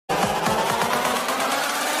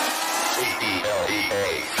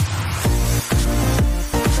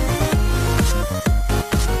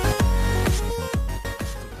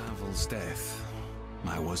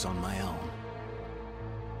was on my own.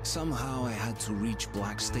 Somehow I had to reach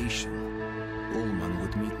Black Station. Ullman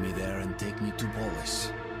would meet me there and take me to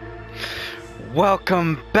Polis.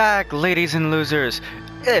 Welcome back, ladies and losers.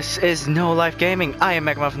 This is No Life Gaming. I am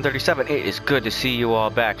McMuffin37. It is good to see you all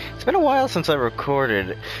back. It's been a while since I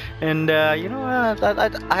recorded, and you know,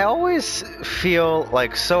 I always feel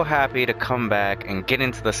like so happy to come back and get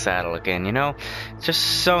into the saddle again. You know, it's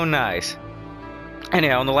just so nice.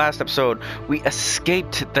 Anyhow, in the last episode, we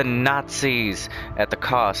escaped the Nazis at the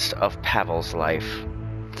cost of Pavel's life.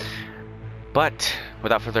 But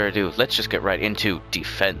without further ado, let's just get right into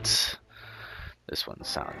defense. This one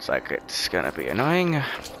sounds like it's gonna be annoying.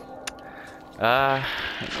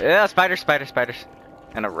 Yeah, spiders,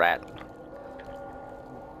 and a rat.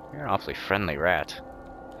 You're an awfully friendly rat.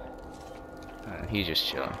 He's just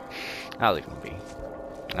chilling. I'll leave him be.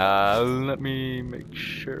 Let me make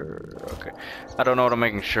sure. Okay. I don't know what I'm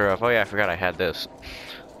making sure of. Oh yeah, I forgot I had this.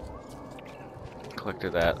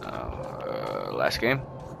 Collected that last game.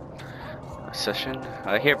 Session.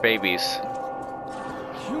 I hear babies.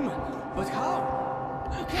 Human? But how?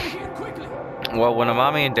 Come here quickly. Well, when a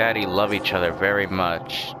mommy and daddy love each other very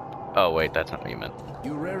much. Oh wait, that's not what you meant.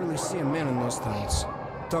 You rarely see a man in those towns.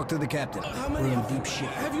 Talk to the captain. How many We're in of them deep shit.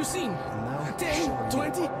 have you seen? now, 10,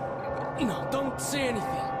 20? No, don't say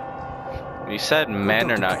anything. You said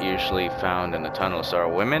men are not usually found in the tunnels, so are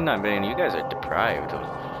women? I mean, you guys are deprived of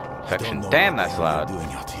affection. Damn, that's loud.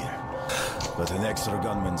 Doing out here, but an extra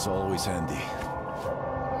gunman's always handy.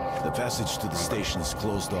 The passage to the station is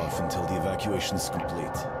closed off until the evacuation is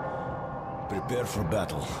complete. Prepare for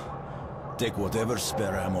battle. Take whatever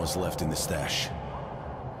spare ammo is left in the stash.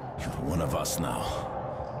 You're one of us now.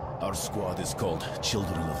 Our squad is called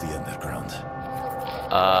Children of the Underground.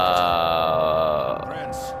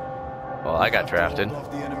 Friends, Well, I got drafted. hold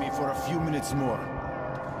off the enemy for a few minutes more.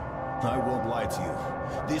 I won't lie to you.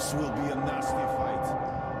 This will be a nasty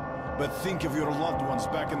fight. But think of your loved ones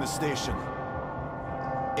back in the station.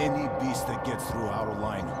 Any beast that gets through our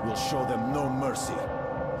line will show them no mercy.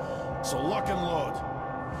 So lock and load.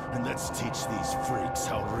 And let's teach these freaks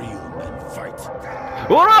how real men fight.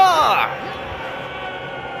 Hurrah!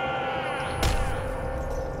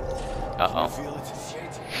 Uh-oh. Feel it?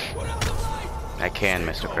 I can,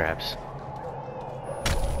 Mr. Krabs.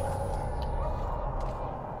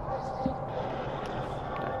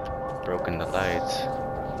 Broken the lights.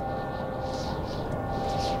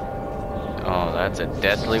 Oh, that's a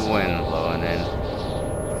deadly wind blowing in.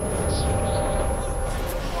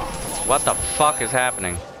 What the fuck is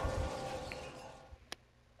happening?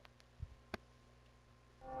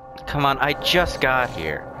 Come on, I just got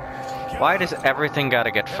here. Why does everything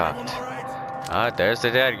gotta get fucked? There's the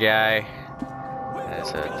dead guy. There's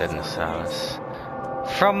a deadness house.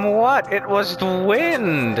 From what? It was the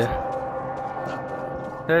wind!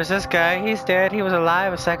 There's this guy, he's dead, he was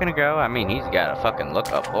alive a second ago. I mean, he's got a fucking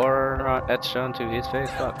look of horror etched onto his face.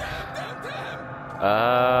 Fuck.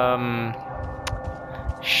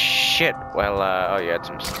 Shit. Well, oh, you had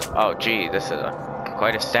some oh, gee, this is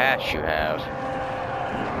quite a stash you have.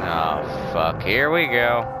 Oh, fuck. Here we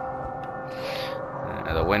go.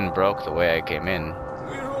 The wind broke the way I came in.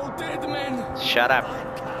 We're all dead, men. Shut up.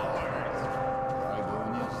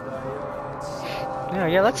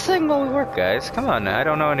 Yeah, let's sing while we work, guys. Come on, I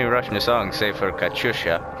don't know any Russian songs save for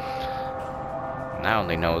Katyusha. I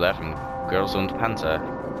only know that from Girls und Panzer.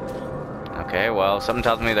 Okay, well, something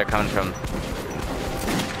tells me they're coming from...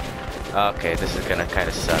 Okay, this is gonna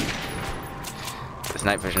kinda suck. This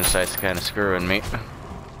night vision sight's kinda screwing me.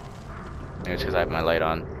 Maybe it's because I have my light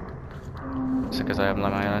on. Is it because I have my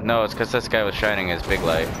light on? No, it's because this guy was shining his big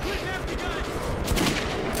light.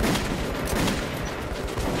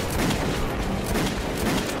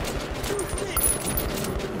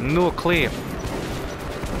 No clip.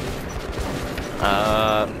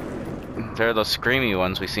 There are those screamy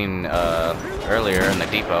ones we seen earlier in the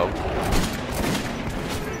depot.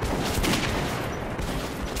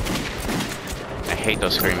 I hate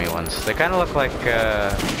those screamy ones. They kind of look like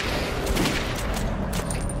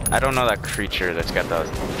I don't know that creature that's got the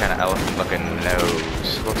kind of elephant-looking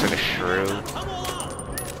nose. Looks like a shrew.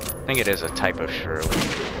 I think it is a type of shrew.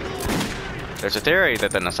 There's a theory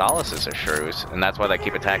that the Nasalises are shrews, and that's why they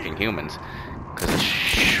keep attacking humans. Because a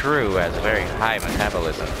shrew has a very high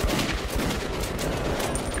metabolism.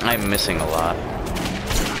 I'm missing a lot.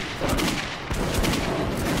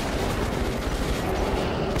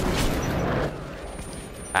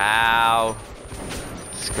 Ow.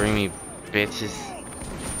 Screamy bitches.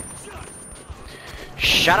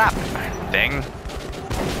 Shut up, thing.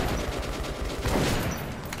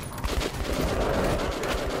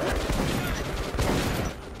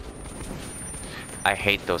 I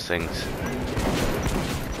hate those things.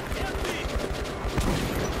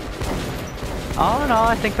 Oh no,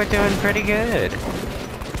 I think we're doing pretty good.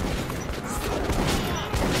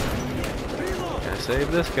 Gotta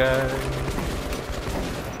save this guy.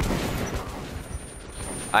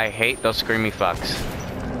 I hate those screamy fucks.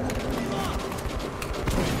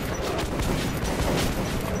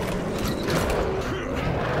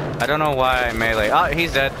 I don't know why I melee. Oh,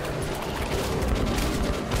 he's dead.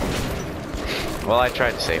 Well, I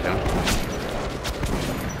tried to save him.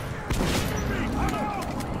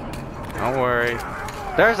 Don't worry.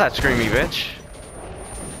 There's that screamy bitch.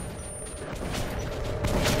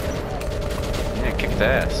 Yeah, kick the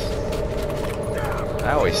ass.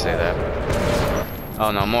 I always say that.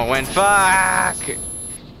 Oh no, more wind. Fuck!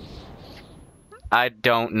 I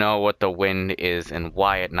don't know what the wind is and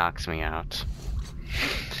why it knocks me out.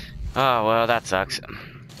 Oh, well, that sucks.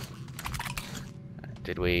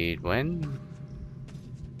 Did we win?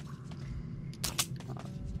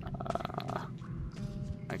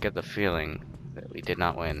 I get the feeling that we did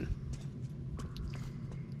not win.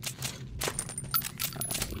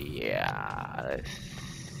 Yeah, this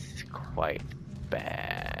is quite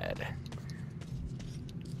bad.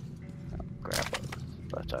 I'll grab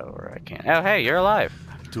what's left over I can. Oh, hey, you're alive.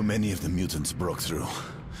 Too many of the mutants broke through.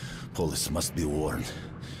 Polis must be warned.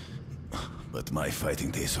 But my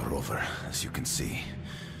fighting days are over, as you can see.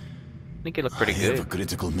 I think you look pretty good. I have a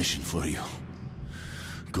critical mission for you.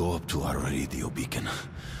 Go up to our radio beacon,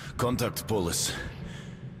 contact Polis,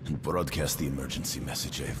 and broadcast the emergency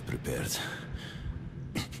message I have prepared.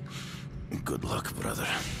 Good luck, brother.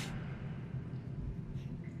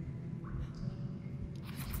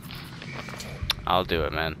 I'll do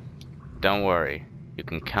it, man. Don't worry. You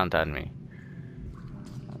can count on me.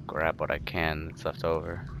 I'll grab what I can that's left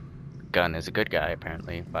over. Gun is a good guy,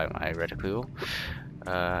 apparently, by my reticule.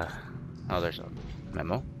 Oh, there's a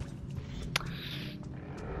memo.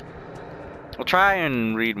 We'll try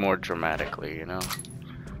and read more dramatically, you know?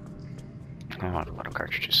 I want a lot of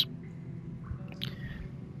cartridges.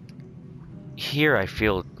 Here I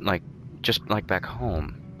feel like, just like back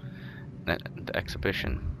home, at the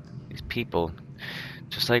exhibition. These people,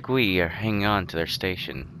 just like we, are hanging on to their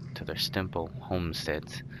station, to their simple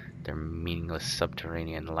homesteads, their meaningless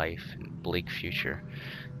subterranean life and bleak future,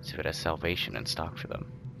 as if it has salvation in stock for them,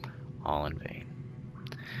 all in vain.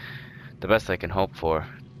 The best they can hope for,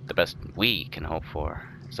 the best we can hope for,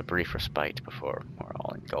 is a brief respite before we're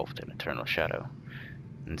all engulfed in eternal shadow.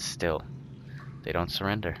 And still, they don't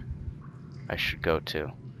surrender. I should go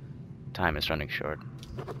too. Time is running short.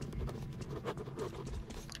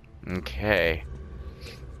 Okay.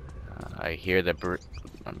 I hear the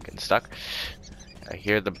I'm getting stuck. I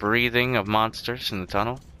hear the breathing of monsters in the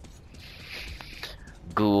tunnel.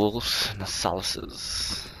 Ghouls,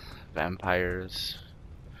 Nasalises, vampires.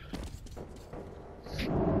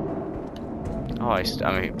 Oh,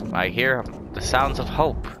 I hear the sounds of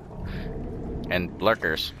hope and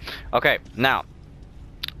lurkers. Okay, now,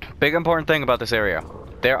 big important thing about this area.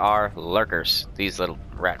 There are lurkers, these little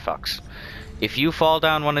rat fucks. If you fall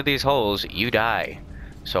down one of these holes, you die.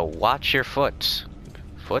 So watch your footing,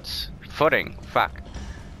 fuck.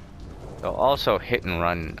 They'll also hit and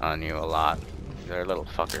run on you a lot. They're little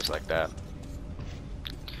fuckers like that.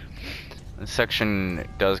 This section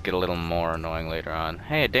does get a little more annoying later on.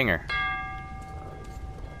 Hey, a dinger.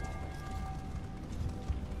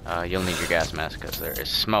 You'll need your gas mask because there is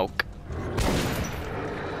smoke.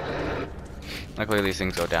 Luckily these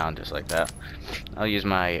things go down just like that. I'll use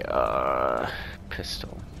my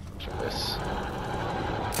pistol for this.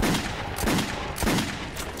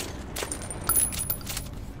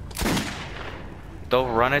 They'll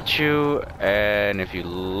run at you, and if you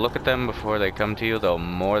look at them before they come to you, they'll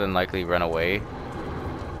more than likely run away.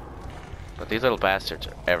 But these little bastards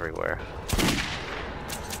are everywhere.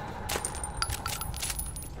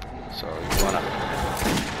 So you wanna...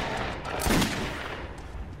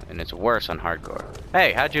 And it's worse on hardcore.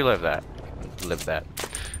 Hey, how'd you live that?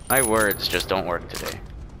 My words just don't work today.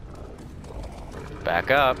 Back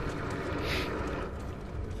up.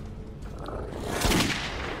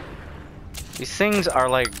 These things are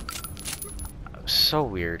like so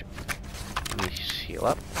weird. Let me just heal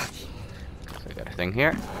up. I got a thing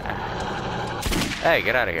here. Hey,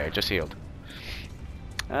 get out of here! I just healed.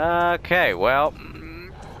 Okay, well.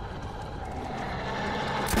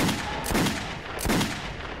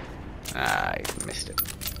 I missed it.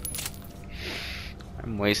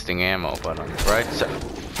 I'm wasting ammo, but on the bright side,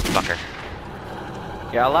 fucker.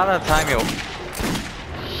 Yeah, a lot of the time you'll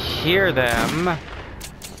hear them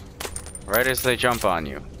right as they jump on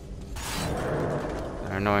you.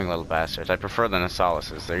 They're annoying little bastards. I prefer the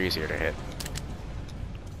Nasalises. They're easier to hit.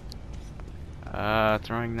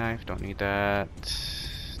 Throwing knife, don't need that.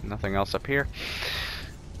 Nothing else up here.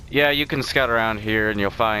 Yeah, you can scout around here and you'll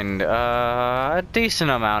find a decent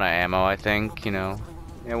amount of ammo, I think. You know,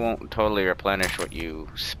 it won't totally replenish what you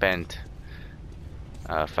spent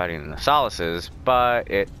fighting the Solaces, but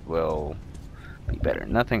it will be better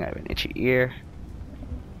than nothing. I have an itchy ear.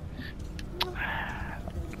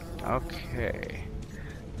 Okay.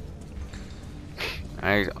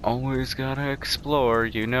 I always gotta explore,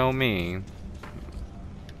 you know me.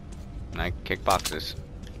 I kick boxes.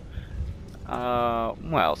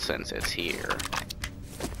 Well, since it's here.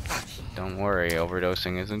 Don't worry,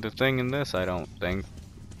 overdosing isn't a thing in this, I don't think.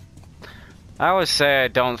 I always say I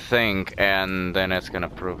don't think, and then it's gonna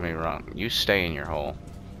prove me wrong. You stay in your hole.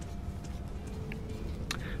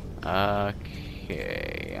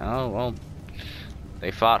 Okay. Oh, well.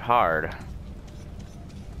 They fought hard.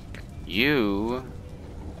 You...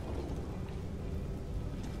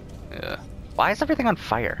 why is everything on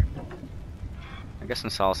fire? I guess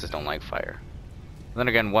Solaces don't like fire. Then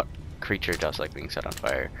again, what creature does like being set on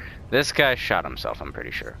fire? This guy shot himself, I'm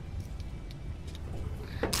pretty sure.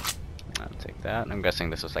 I'll take that. I'm guessing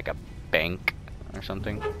this was like a bank or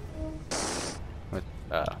something. With,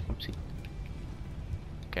 oopsie.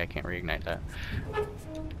 Okay, I can't reignite that.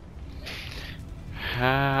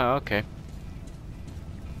 Okay.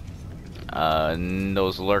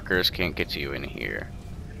 Those lurkers can't get you in here.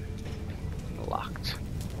 Locked.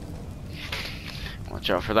 Watch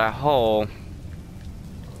out for that hole.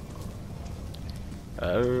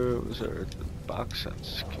 Was there a box?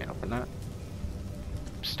 That's, can't open that.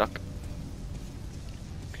 Stuck.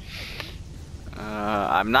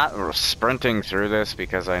 I'm not sprinting through this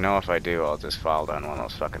because I know if I do, I'll just fall down one of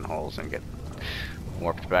those fucking holes and get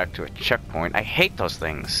warped back to a checkpoint. I hate those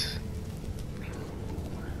things.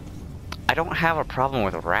 I don't have a problem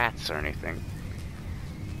with rats or anything.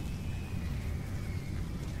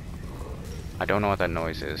 I don't know what that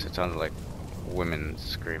noise is. It sounds like women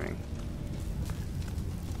screaming.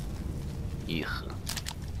 Eugh.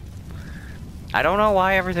 I don't know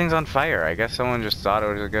why everything's on fire. I guess someone just thought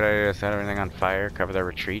it was a good idea to set everything on fire, cover their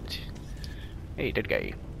retreat. Hey, he did get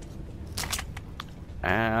you.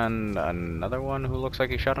 And another one who looks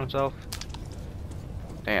like he shot himself.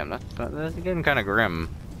 Damn, that's getting kind of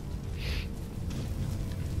grim.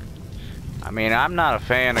 I mean, I'm not a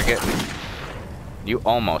fan of getting... You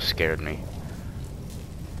almost scared me.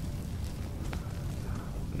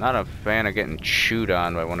 Not a fan of getting chewed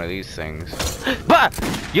on by one of these things. But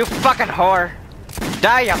you fucking whore!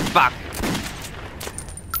 Die, you fuck!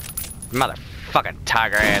 Motherfucking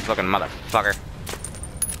tiger ass looking motherfucker.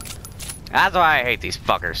 That's why I hate these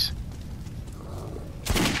fuckers.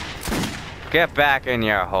 Get back in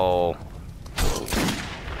your hole.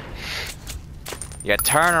 You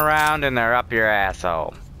turn around and they're up your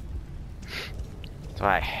asshole. That's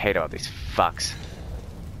why I hate all these fucks.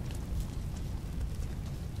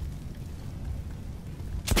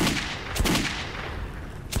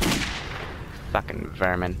 Fucking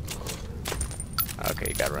vermin. Okay,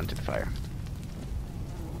 you gotta run to the fire.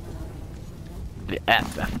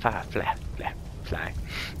 Fly.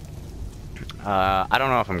 I don't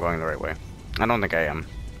know if I'm going the right way. I don't think I am.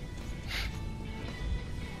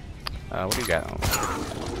 What do you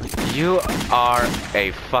got? You are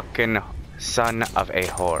a fucking son of a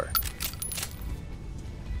whore.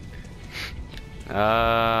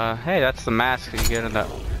 Hey, that's the mask you get in the...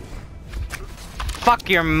 Fuck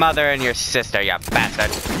your mother and your sister, you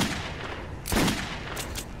bastard!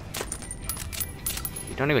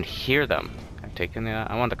 You don't even hear them. I'm taking the...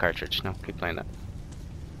 I want the cartridge. No, keep playing that.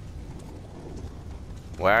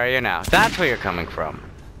 Where are you now? That's where you're coming from.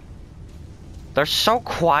 They're so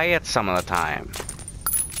quiet some of the time.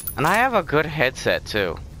 And I have a good headset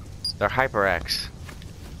too. They're HyperX.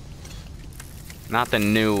 Not the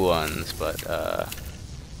new ones, but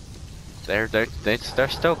they're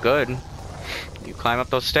still good. You climb up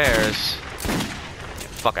those stairs. Get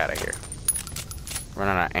the fuck out of here.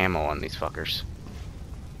 Running out of ammo on these fuckers.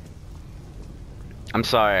 I'm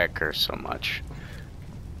sorry I curse so much.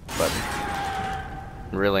 But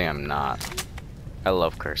really I'm not. I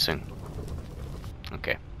love cursing.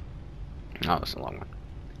 Okay. Oh, that's a long one.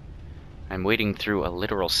 I'm wading through a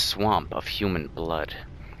literal swamp of human blood.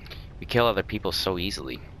 We kill other people so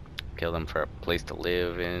easily. Kill them for a place to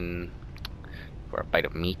live in, for a bite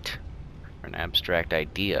of meat, for an abstract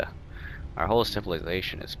idea. Our whole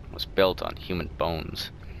civilization was built on human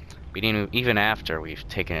bones. Even after we've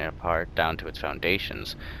taken it apart down to its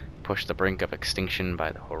foundations, pushed the brink of extinction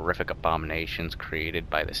by the horrific abominations created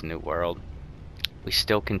by this new world, we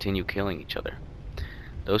still continue killing each other.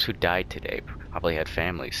 Those who died today probably had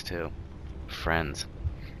families too. Friends.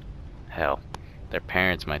 Hell, Their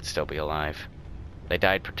parents might still be alive. They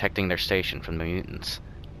died protecting their station from the mutants,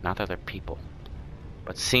 not other people.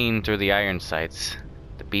 But seen through the iron sights,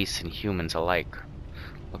 the beasts and humans alike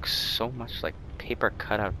look so much like paper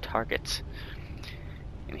cutout targets.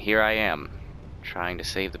 And here I am, trying to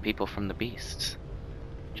save the people from the beasts,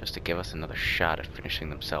 just to give us another shot at finishing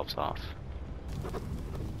themselves off.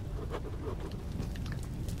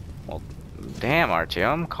 Well, damn,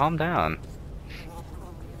 Artyom, calm down.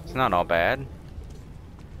 It's not all bad.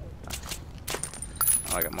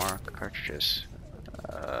 Oh, I got more cartridges.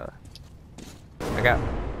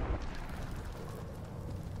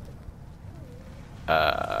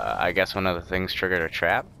 I guess one of the things triggered a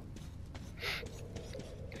trap.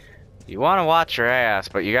 You want to watch your ass,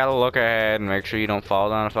 but you gotta look ahead and make sure you don't fall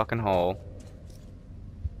down a fucking hole.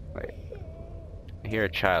 Wait. I hear a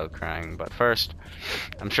child crying, but first,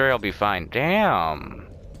 I'm sure he'll be fine. Damn!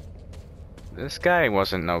 This guy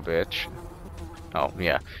wasn't no bitch. Oh,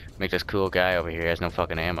 yeah. Make this cool guy over here has no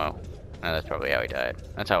fucking ammo. And that's probably how he died.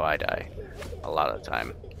 That's how I die. A lot of the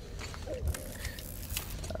time.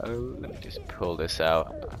 Oh, let me just pull this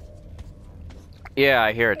out. Yeah,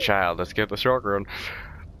 I hear a child. Let's get the shotgun.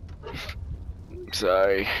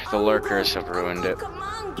 Sorry, the lurkers have ruined it. Come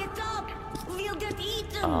on, get up! We'll get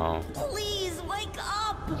eaten! Oh. Please, wake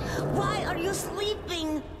up! Why are you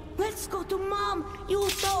sleeping? Let's go to Mom! You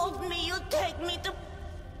told me you'd take me to...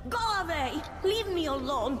 Go away! Leave me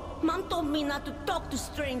alone! Mom told me not to talk to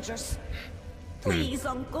strangers. Please,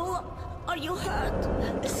 Uncle, are you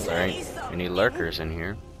hurt? Say something. Any lurkers in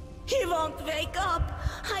here? He won't wake up!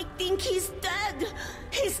 I think he's dead!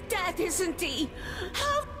 He's dead, isn't he?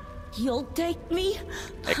 How... You'll take me?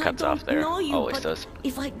 It cuts off there. Always does.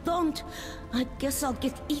 If I don't, I guess I'll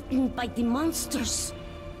get eaten by the monsters.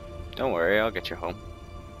 Don't worry, I'll get you home.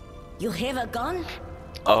 You have a gun?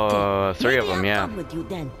 Three of them, Maybe yeah. I'll come with you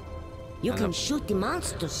then. You can shoot the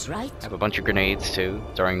monsters, right? I have a bunch of grenades too,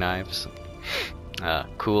 throwing knives.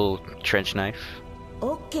 Cool trench knife.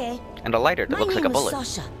 Okay. And a lighter that looks like a bullet. My name is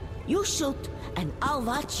Sasha. You shoot, and I'll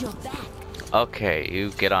watch your back. Okay,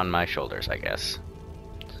 you get on my shoulders, I guess.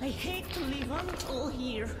 I hate to leave Uncle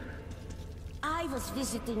here. I was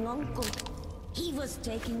visiting Uncle. He was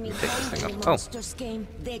taking me home when the monsters came.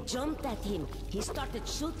 They jumped at him. He started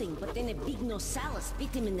shooting, but then a big Nosalis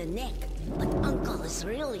bit him in the neck. But Uncle is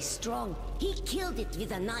really strong. He killed it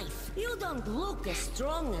with a knife. You don't look as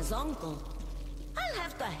strong as Uncle. I'll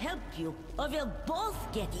have to help you, or we'll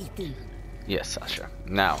both get eaten. Yes, Sasha.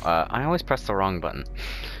 Now, I always press the wrong button.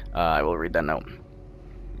 I will read that note.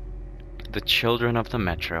 The children of the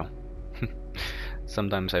Metro.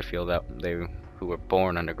 Sometimes I feel that they who were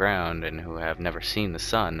born underground and who have never seen the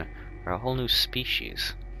sun are a whole new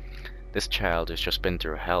species. This child has just been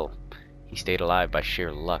through hell. He stayed alive by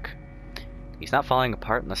sheer luck. He's not falling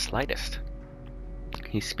apart in the slightest.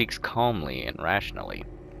 He speaks calmly and rationally.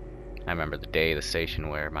 I remember the day the station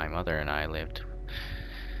where my mother and I lived.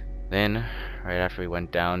 Then, right after we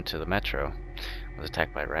went down to the Metro, I was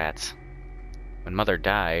attacked by rats. When Mother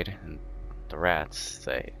died, and the rats,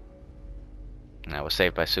 I was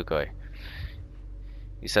saved by Sukhoi.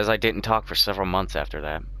 He says I didn't talk for several months after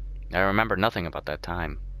that. I remember nothing about that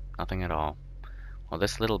time. Nothing at all. Well,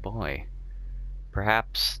 this little boy.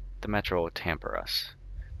 Perhaps the Metro will tamper us.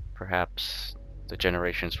 Perhaps the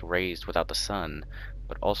generations raised without the sun,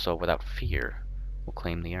 but also without fear, will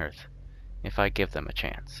claim the earth. If I give them a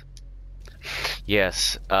chance.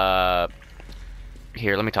 Yes,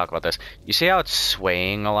 here, let me talk about this. You see how it's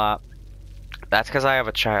swaying a lot? That's because I have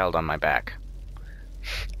a child on my back.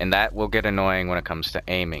 And that will get annoying when it comes to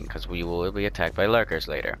aiming, because we will be attacked by lurkers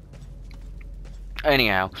later.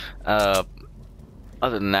 Anyhow, other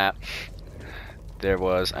than that, there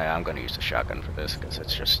was... I'm going to use the shotgun for this, because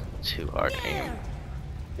it's just too hard to aim.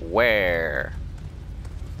 Where?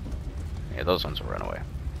 Yeah, those ones will run away.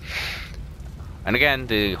 And again,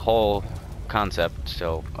 the whole concept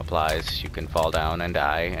still applies. You can fall down and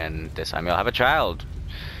die, and this time you'll have a child.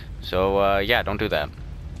 So, yeah, don't do that.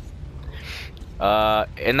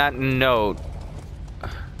 In that note,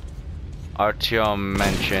 Artyom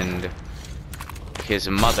mentioned his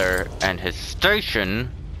mother and his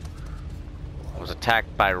station was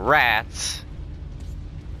attacked by rats.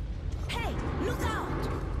 Hey, look out!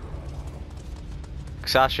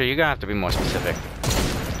 Sasha, you're gonna have to be more specific.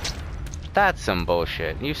 That's some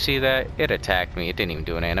bullshit. You see that? It attacked me. It didn't even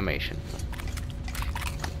do an animation.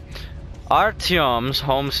 Artyom's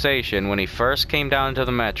home station, when he first came down to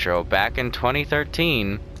the Metro back in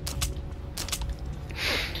 2013,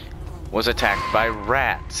 was attacked by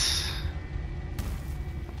rats.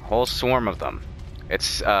 A whole swarm of them.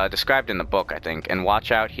 It's described in the book, I think. And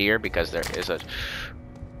watch out here because there is a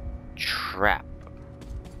trap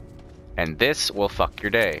and this will fuck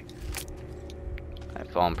your day.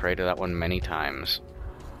 I've fallen prey to that one many times.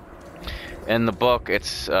 In the book,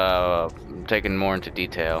 it's taken more into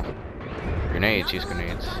detail. Grenades, use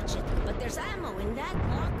grenades. But there's ammo in that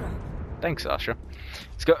locker. Thanks, Sasha.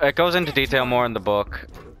 It goes into detail more in the book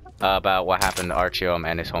about what happened to Artyom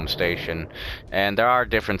and his home station, and there are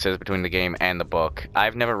differences between the game and the book.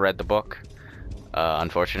 I've never read the book,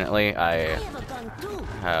 unfortunately. I have a gun too.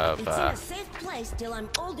 Have, it's in a safe place till I'm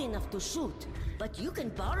old enough to shoot, but you can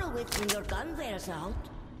borrow it when your gun wears out.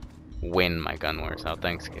 When my gun wears out.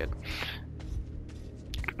 Thanks, kid.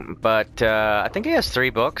 But I think he has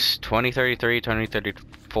 3 books: 2033,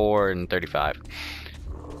 2034, and 35.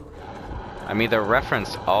 I mean, they're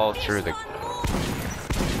referenced all through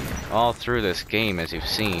this game, as you've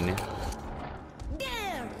seen.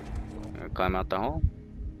 There. Climb out the hole?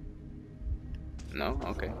 No?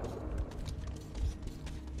 Okay.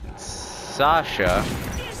 Sasha.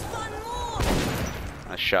 There's one more.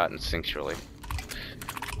 I shot instinctually.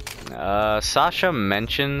 Sasha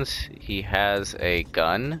mentions he has a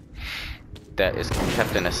gun that is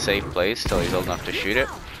kept in a safe place till he's old enough to shoot it.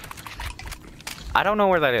 I don't know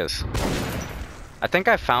where that is. I think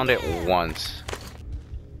I found it once.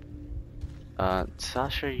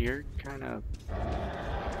 Sasha, you're kind of...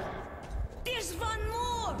 There's one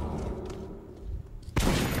more.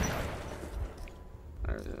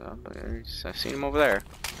 I've seen him over there.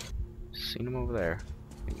 Seen him over there.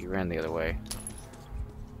 I think he ran the other way.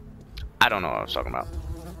 I don't know what I was talking about.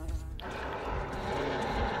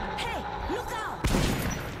 Hey, look out.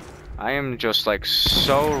 I am just like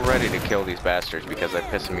so ready to kill these bastards because they're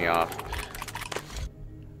pissing me off.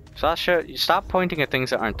 Sasha, you stop pointing at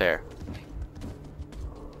things that aren't there.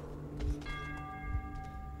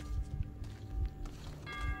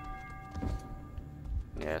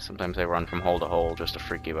 Yeah, sometimes they run from hole to hole just to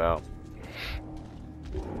freak you out.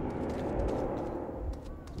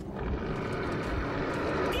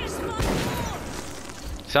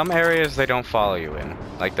 Some areas they don't follow you in,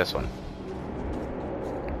 like this one.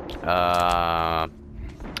 I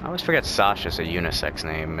always forget Sasha's a unisex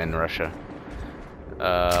name in Russia.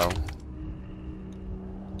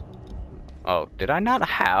 Oh, did I not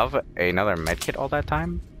have another medkit all that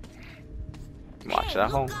time? Watch that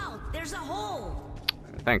hole. Look out. There's a hole.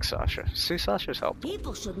 Thanks, Sasha. See, Sasha's helpful.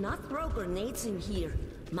 People should not throw grenades in here.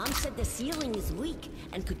 Mom said the ceiling is weak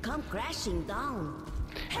and could come crashing down.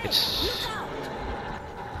 Hey, look out.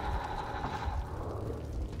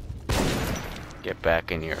 Get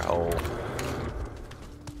back in your hole.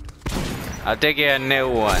 I'll dig you a new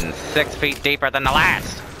one, 6 feet deeper than the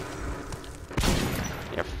last.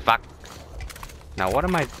 You fuck. Now what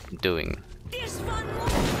am I doing? There's one more.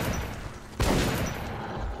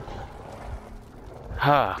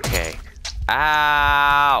 Okay.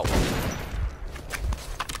 Ow!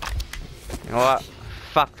 You know what?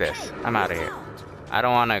 Fuck this. I'm out of here. I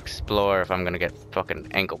don't want to explore if I'm gonna get fucking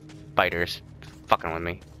ankle biters fucking with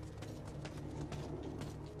me.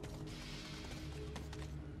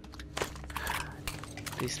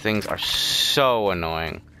 These things are so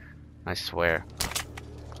annoying. I swear.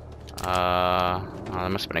 Oh, there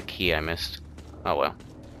must have been a key I missed. Oh well.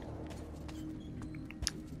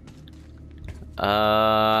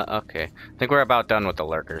 Okay. I think we're about done with the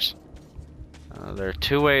lurkers. There are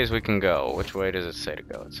 2 ways we can go. Which way does it say to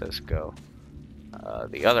go? It says go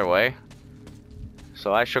the other way.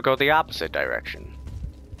 So I shall go the opposite direction.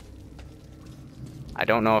 I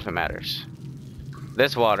don't know if it matters.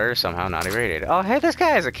 This water is somehow not irradiated. Oh, hey, this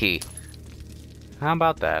guy has a key. How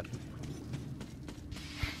about that?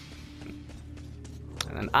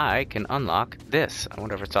 And then I can unlock this. I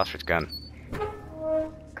wonder if it's Sasha's gun.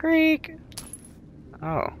 Creak!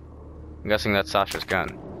 Oh. I'm guessing that's Sasha's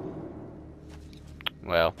gun.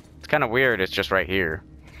 Well, it's kind of weird it's just right here.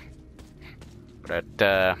 But,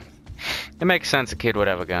 it makes sense a kid would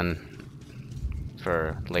have a gun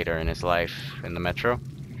for later in his life in the Metro.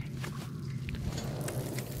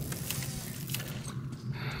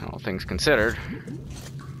 All things considered,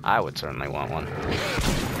 I would certainly want one.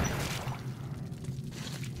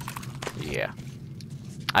 Yeah.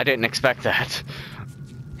 I didn't expect that.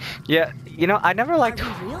 Yeah, you know, I never liked...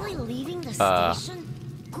 Are we really leaving the station?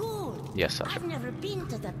 Cool. Yes, Sasha. I've never been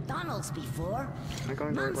to the tunnels before. Am I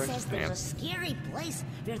going the right Mom way? says there's a scary place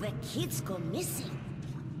where the kids go missing.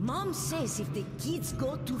 Mom says if the kids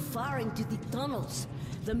go too far into the tunnels,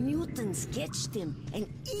 the mutants catch them and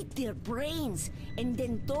eat their brains, and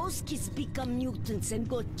then those kids become mutants and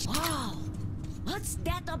go... Wow! What's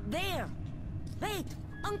that up there? Wait,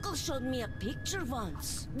 Uncle showed me a picture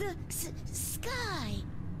once. The sky.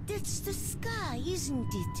 That's the sky,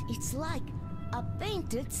 isn't it? It's like a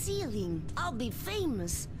painted ceiling. I'll be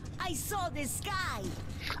famous. I saw the sky.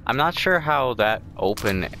 I'm not sure how that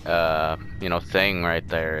open, you know, thing right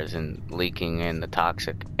there isn't leaking in the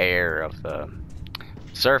toxic air of the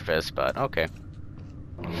surface, but okay.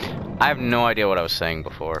 I have no idea what I was saying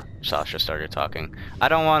before Sasha started talking. I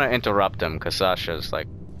don't want to interrupt him because Sasha's like,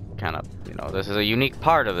 kind of, you know, this is a unique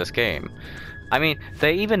part of this game. I mean,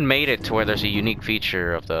 they even made it to where there's a unique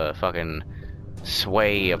feature of the fucking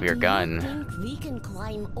sway of your gun. Do you think we can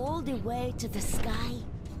climb all the way to the sky?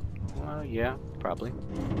 Well, yeah, probably.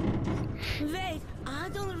 Wait, I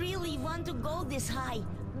don't really want to go this high.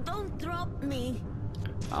 Don't drop me.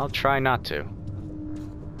 I'll try not to.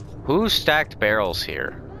 Who stacked barrels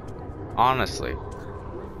here? Honestly.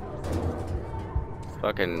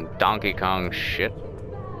 Fucking Donkey Kong shit.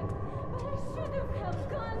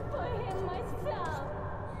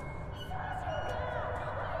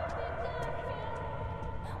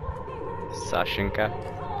 Sashinka?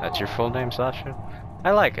 That's your full name, Sasha?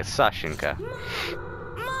 I like it, Sashinka.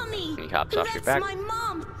 Mommy! He hops off your back. That's my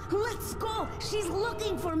mom! Let's go! She's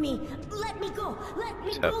looking for me! Let me go! Let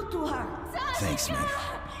me go to her! Thanks, man.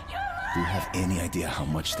 Do you have any idea how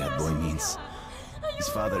much that boy means? His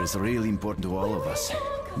father is really important to all of us.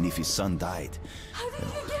 And if his son died, well,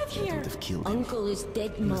 it would have killed him. Uncle is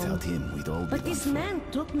dead, Mom. Without him, we'd all be But this man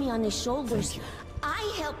took me on his shoulders.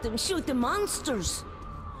 I helped him shoot the monsters.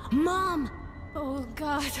 Mom! Oh,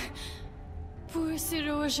 God. Poor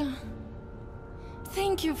Siroja.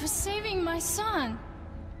 Thank you for saving my son.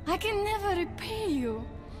 I can never repay you.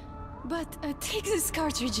 But take these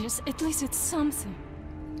cartridges. At least it's something.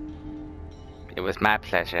 It was my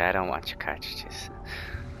pleasure. I don't want your cartridges.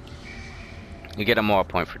 You get a moral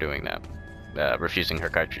point for doing that. Refusing her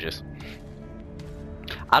cartridges.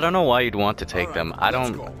 I don't know why you'd want to take them.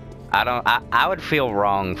 I would feel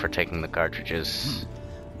wrong for taking the cartridges.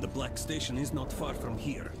 The Black Station is not far from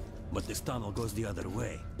here, but this tunnel goes the other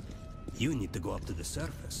way. You need to go up to the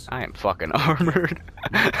surface. I am fucking armored.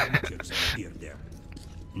 There.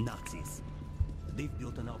 Nazis. They've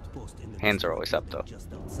built an outpost in the Hands are always up though.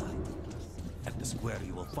 Just outside. At the square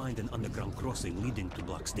you will find an underground crossing leading to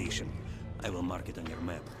Black Station. I will mark it on your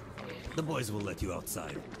map. The boys will let you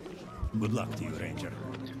outside. Good luck to you, Ranger.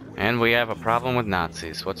 And we have a problem with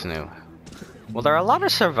Nazis. What's new? Well, there are a lot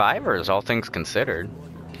of survivors, all things considered.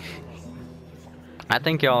 I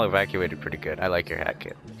think y'all evacuated pretty good. I like your hat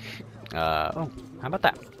kit. Oh, how about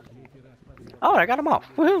that? Oh, I got them all.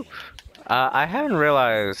 Woohoo! I haven't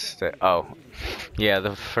realized that. Oh, yeah.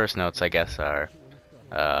 The first notes, I guess, are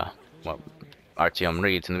what Artyom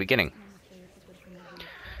reads in the beginning.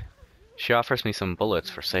 She offers me some bullets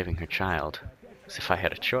for saving her child, as if I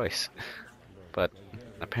had a choice. But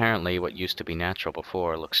apparently, what used to be natural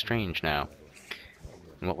before looks strange now,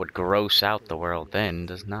 and what would gross out the world then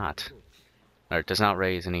does not. Or it does not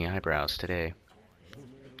raise any eyebrows today.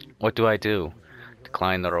 What do I do?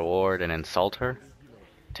 Decline the reward and insult her?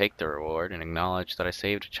 Take the reward and acknowledge that I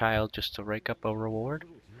saved a child just to rake up a reward?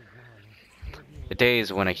 The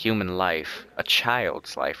days when a human life, a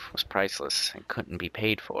child's life, was priceless and couldn't be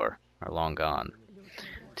paid for are long gone.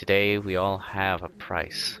 Today we all have a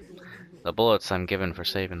price. The bullets I'm given for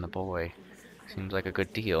saving the boy seems like a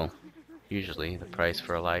good deal. Usually the price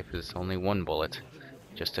for a life is only one bullet,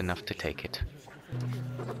 just enough to take it.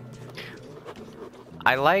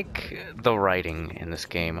 I like the writing in this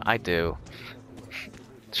game. I do.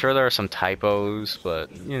 Sure, there are some typos,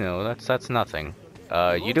 but you know, that's nothing.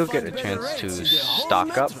 You do get a chance to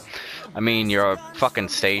stock up. I mean, your fucking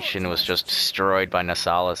station was just destroyed by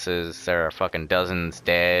Nasalises. There are fucking dozens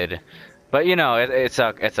dead, but you know, it's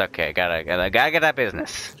okay. Gotta get that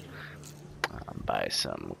business. Buy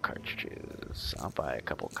some cartridges. I'll buy a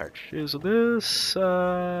couple cartridges of this.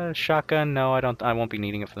 Shotgun, no, I won't be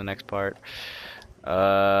needing it for the next part.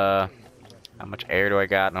 How much air do I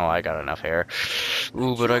got? No, I got enough air.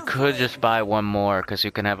 Ooh, but I could just buy one more, because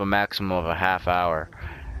you can have a maximum of a half hour.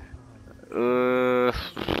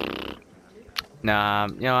 Nah,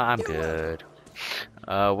 you know, I'm good.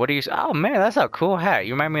 What do you... Oh, man, that's a cool hat.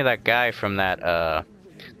 You remind me of that guy from that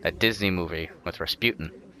Disney movie with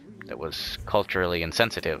Rasputin that was culturally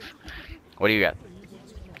insensitive. What do you got?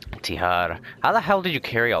 Tihar. How the hell did you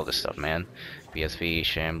carry all this stuff, man? BSV,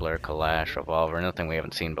 Shambler, Kalash, Revolver, nothing we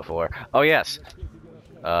haven't seen before. Oh, yes.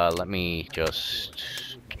 Let me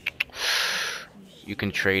just... You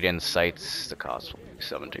can trade in sights. The cost will be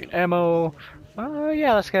 17 ammo.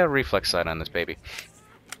 Yeah, let's get a reflex sight on this baby.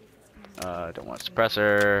 Don't want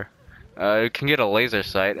suppressor. You can get a laser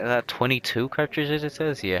sight. 22 cartridges, it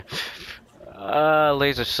says? Yeah.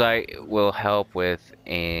 Laser sight will help with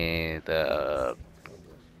the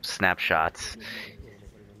snapshots.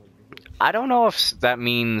 I don't know if that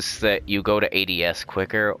means that you go to ADS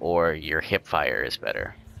quicker or your hip fire is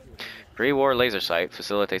better. Pre-war laser sight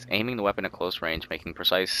facilitates aiming the weapon at close range, making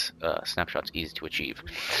precise snapshots easy to achieve.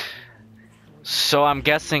 So I'm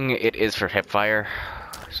guessing it is for hip fire,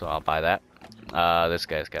 so I'll buy that. This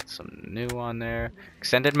guy's got some new on there.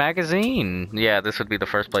 Extended magazine. Yeah, this would be the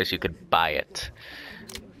first place you could buy it.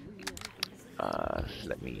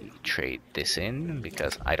 Let me trade this in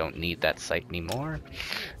because I don't need that sight anymore.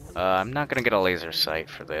 I'm not gonna get a laser sight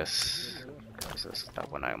for this. This is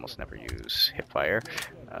that one I almost never use. Hipfire.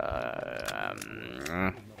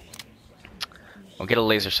 I'll get a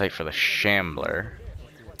laser sight for the Shambler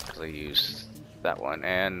because I used that one.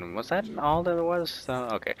 And was that all there was?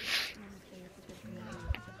 Okay.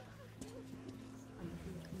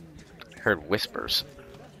 I heard whispers.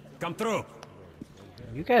 Come through.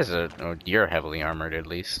 You guys are, you're heavily armored at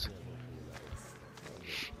least.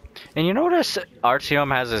 And you notice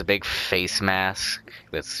Artyom has this big face mask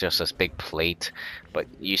that's just this big plate, but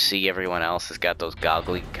you see everyone else has got those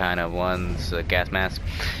goggly kind of ones, gas mask.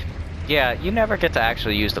 Yeah, you never get to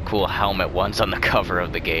actually use the cool helmet ones on the cover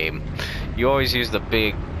of the game. You always use the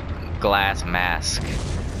big glass mask,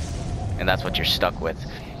 and that's what you're stuck with.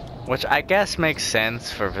 Which I guess makes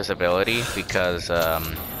sense for visibility because,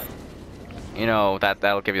 you know,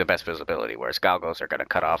 that'll give you the best visibility, whereas goggles are going to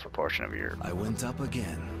cut off a portion of your... I went up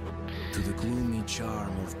again, to the gloomy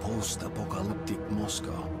charm of post-apocalyptic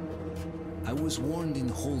Moscow. I was warned in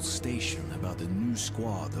Hull Station about a new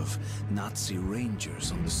squad of Nazi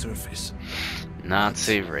Rangers on the surface.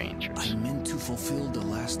 Nazi Rangers. I meant to fulfill the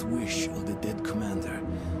last wish of the dead commander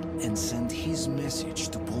and send his message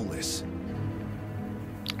to Polis.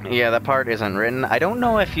 Yeah, that part isn't written. I don't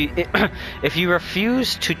know if you if you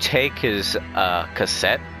refuse to take his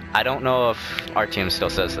cassette. I don't know if Artyom still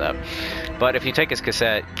says that, but if you take his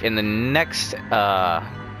cassette in the next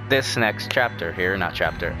this next chapter here, not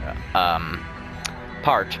chapter,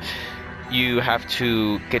 part, you have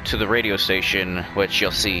to get to the radio station, which you'll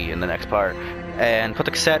see in the next part, and put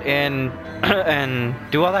the cassette in and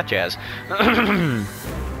do all that jazz.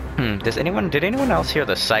 Did anyone else hear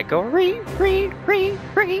the psycho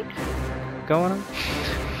going on?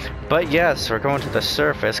 But yes, we're going to the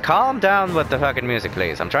surface. Calm down with the fucking music,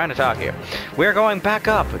 please. I'm trying to talk here. We're going back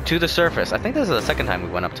up to the surface. I think this is the second time we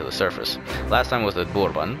went up to the surface. Last time was with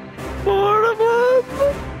Bourbon. No,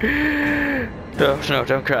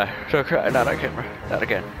 don't cry. Don't cry. Not on camera. Not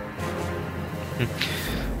again.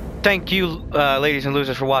 Thank you, ladies and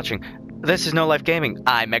losers, for watching. This is No Life Gaming.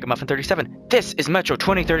 I'm MegaMuffin37. This is Metro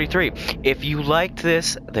 2033. If you liked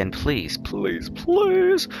this, then please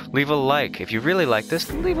leave a like. If you really like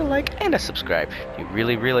this, leave a like and a subscribe. If you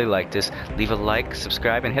really like this, leave a like,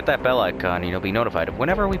 subscribe, and hit that bell icon, and you'll be notified of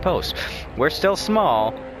whenever we post. We're still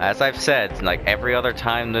small, as I've said, like every other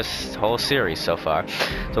time this whole series so far,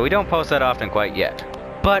 so we don't post that often quite yet.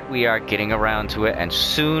 But we are getting around to it, and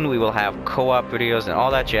soon we will have co-op videos and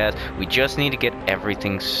all that jazz. We just need to get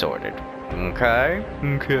everything sorted. Okay?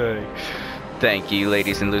 Okay. Thank you,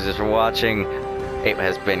 ladies and losers, for watching. It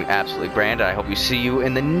has been absolutely grand. I hope you see you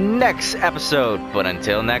in the next episode. But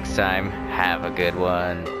until next time, have a good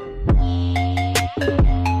one.